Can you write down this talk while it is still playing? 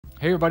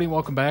Hey everybody,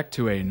 welcome back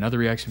to another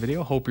reaction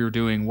video. Hope you're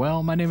doing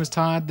well. My name is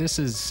Todd. This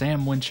is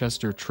Sam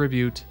Winchester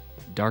Tribute,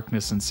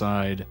 Darkness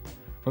Inside,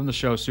 from the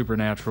show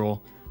Supernatural.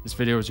 This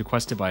video was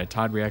requested by a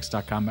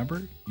ToddReacts.com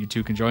member. You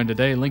too can join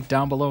today. Link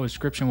down below,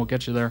 description will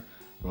get you there.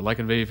 Or like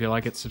the video if you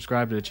like it,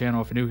 subscribe to the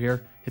channel if you're new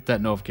here, hit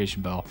that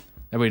notification bell.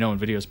 That way you know when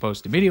videos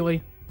post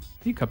immediately.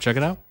 You come check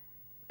it out,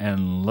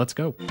 and let's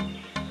go.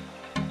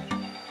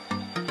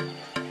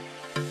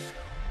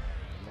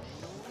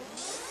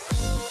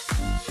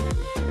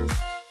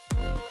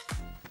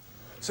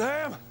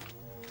 Sam!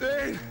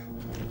 Dean!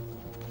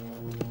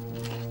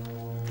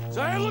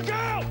 Sam, look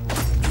out!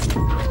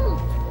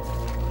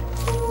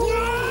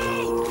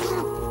 No!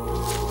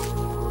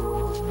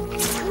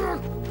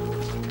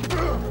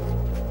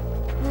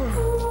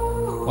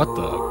 What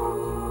the?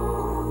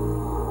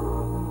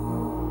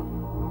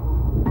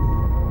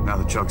 Now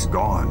the Chuck's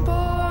gone.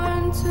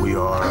 We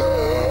are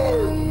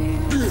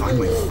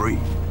finally free.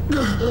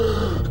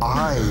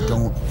 I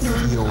don't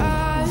feel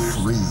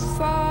free.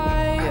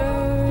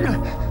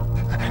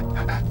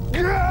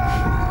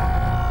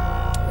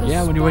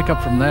 Yeah, when you wake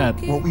up from that,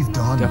 what we've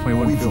done, definitely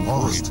wouldn't we've feel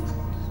lost. free.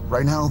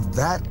 Right now,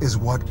 that is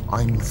what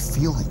I'm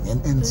feeling,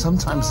 and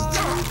sometimes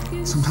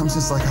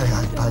it's like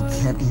I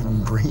can't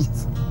even breathe.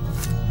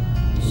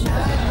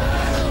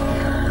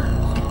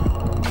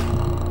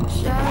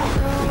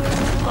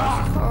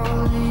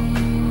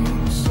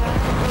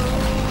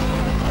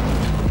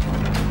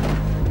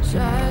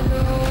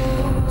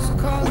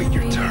 Wait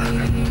your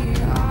turn.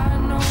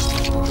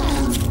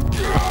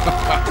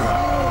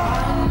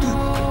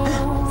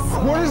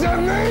 What does that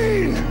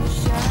mean?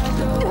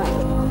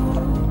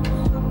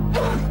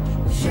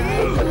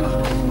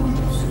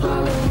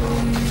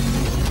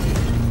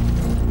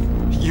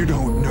 You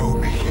don't know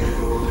me.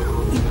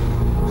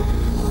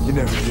 You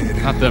never did.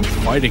 Not them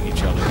fighting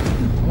each other.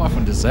 How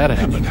often does that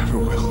happen? You never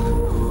will.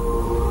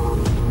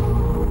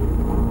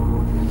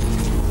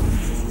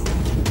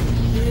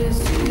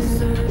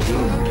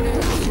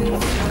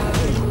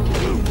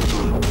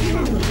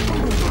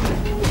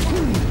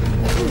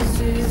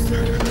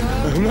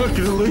 I'm not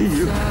gonna leave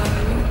you.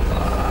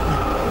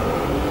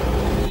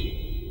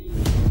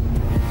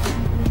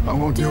 I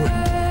won't do it.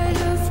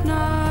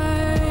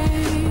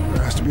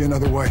 There has to be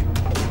another way.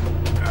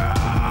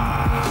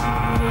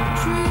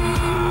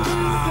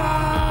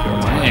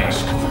 Dang.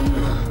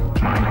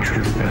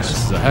 This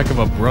is a heck of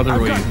a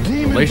brotherly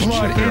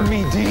relationship here. In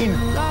me, Dean.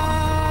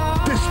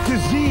 This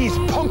disease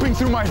pumping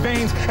through my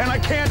veins, and I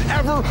can't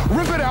ever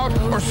rip it out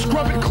or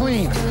scrub it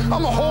clean.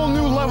 I'm a whole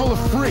new level of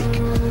freak.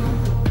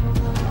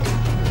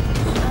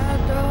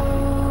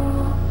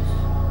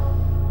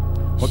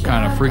 What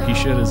kind of freaky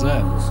shit is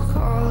that?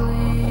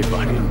 If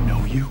I didn't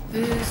know you,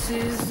 This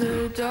is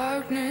the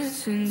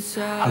darkness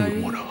inside. I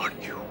would want to hunt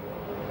you.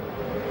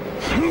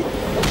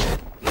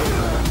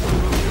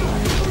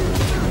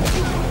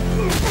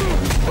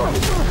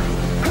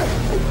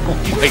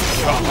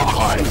 Oh my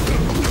god!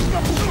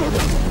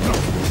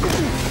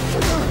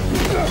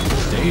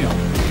 Damn.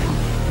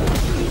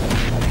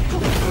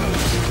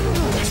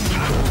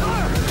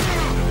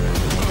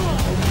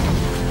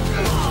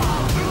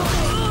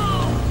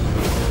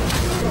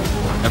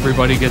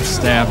 Everybody gets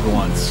stabbed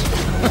once.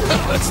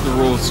 That's the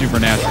rule of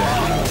Supernatural.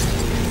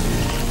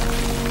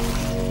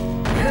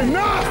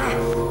 Enough!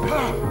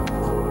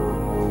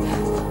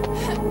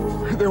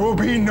 There will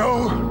be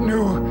no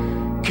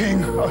new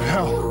king of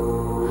hell.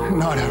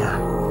 Not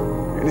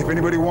ever. And if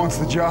anybody wants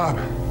the job,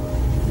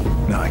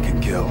 now I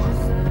can kill.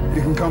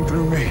 You can come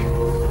through me.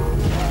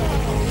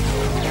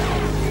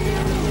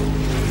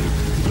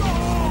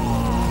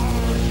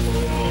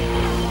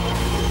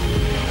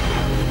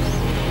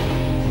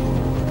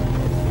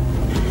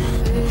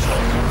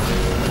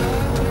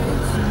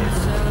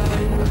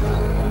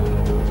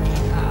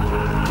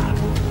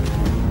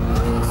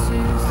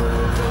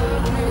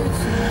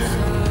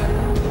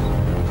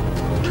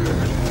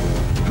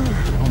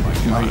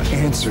 My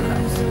answer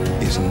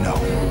is no.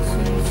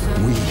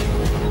 We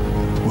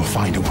will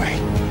find a way.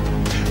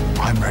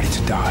 I'm ready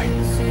to die.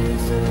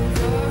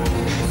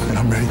 And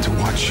I'm ready to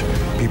watch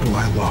people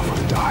I love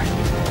die.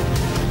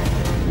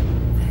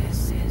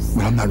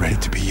 But I'm not ready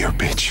to be your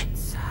bitch.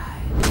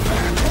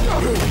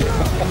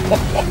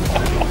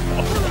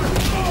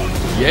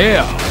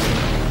 Yeah!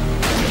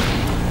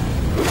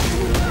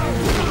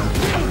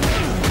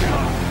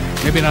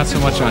 Maybe not so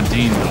much on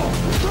Dean, though.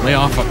 Lay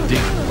off of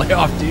Dean. Lay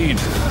off Dean.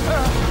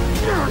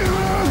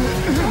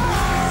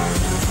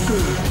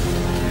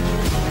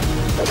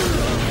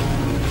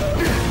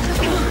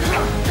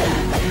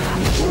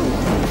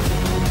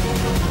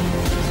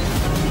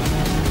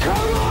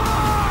 Come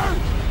on!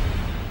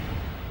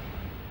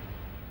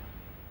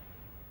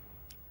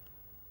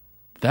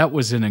 That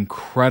was an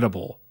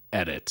incredible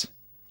edit.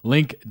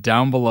 Link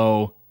down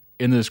below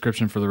in the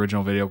description for the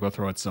original video. Go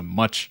throw it some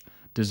much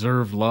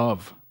deserved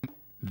love.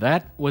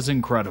 That was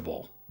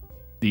incredible.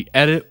 The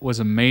edit was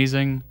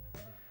amazing.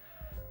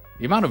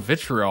 The amount of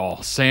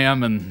vitriol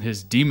Sam and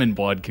his demon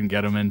blood can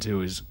get him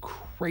into is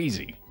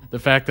crazy. The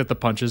fact that the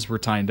punches were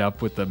timed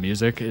up with the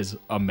music is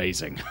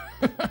amazing.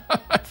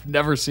 I've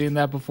never seen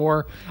that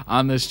before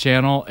on this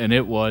channel, and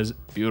it was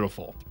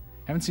beautiful.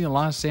 Haven't seen a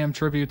lot of Sam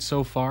tributes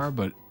so far,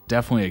 but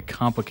definitely a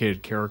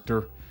complicated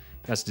character.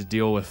 Has to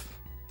deal with,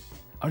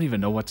 I don't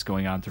even know what's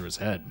going on through his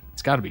head.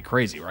 It's got to be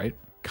crazy, right?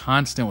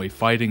 Constantly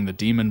fighting the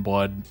demon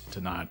blood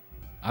to not,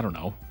 I don't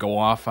know, go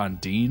off on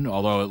Dean,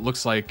 although it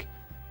looks like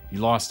you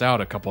lost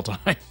out a couple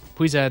times.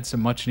 Please add some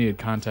much needed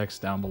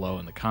context down below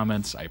in the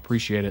comments. I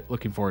appreciate it.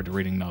 Looking forward to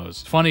reading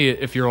those. It's funny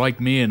if you're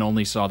like me and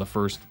only saw the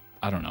first,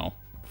 I don't know,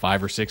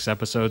 5 or 6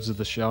 episodes of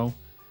the show,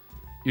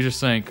 you just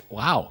think,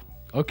 wow,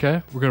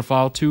 okay, we're gonna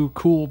follow 2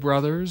 cool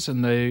brothers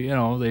and they, you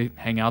know, they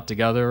hang out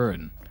together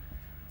and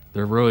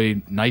they're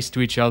really nice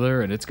to each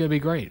other and it's gonna be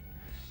great.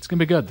 It's gonna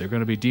be good. They're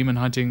gonna be demon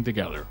hunting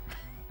together.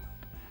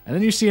 And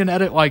then you see an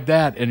edit like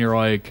that and you're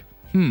like,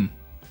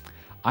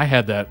 I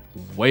had that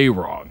way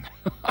wrong.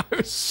 I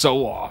was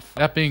so off.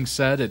 That being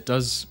said, it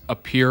does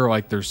appear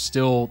like they're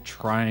still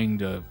trying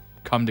to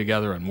come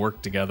together and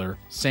work together.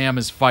 Sam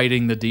is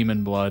fighting the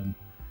demon blood,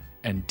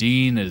 and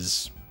Dean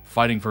is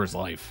fighting for his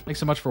life. Thanks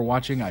so much for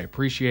watching. I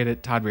appreciate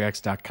it.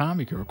 ToddReacts.com.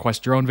 You can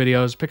request your own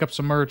videos, pick up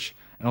some merch,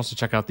 and also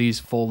check out these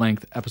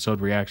full-length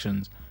episode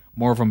reactions.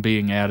 More of them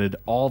being added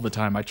all the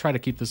time. I try to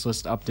keep this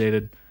list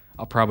updated.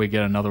 I'll probably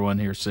get another one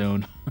here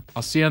soon.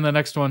 I'll see you on the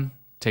next one.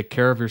 Take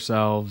care of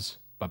yourselves.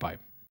 Bye-bye.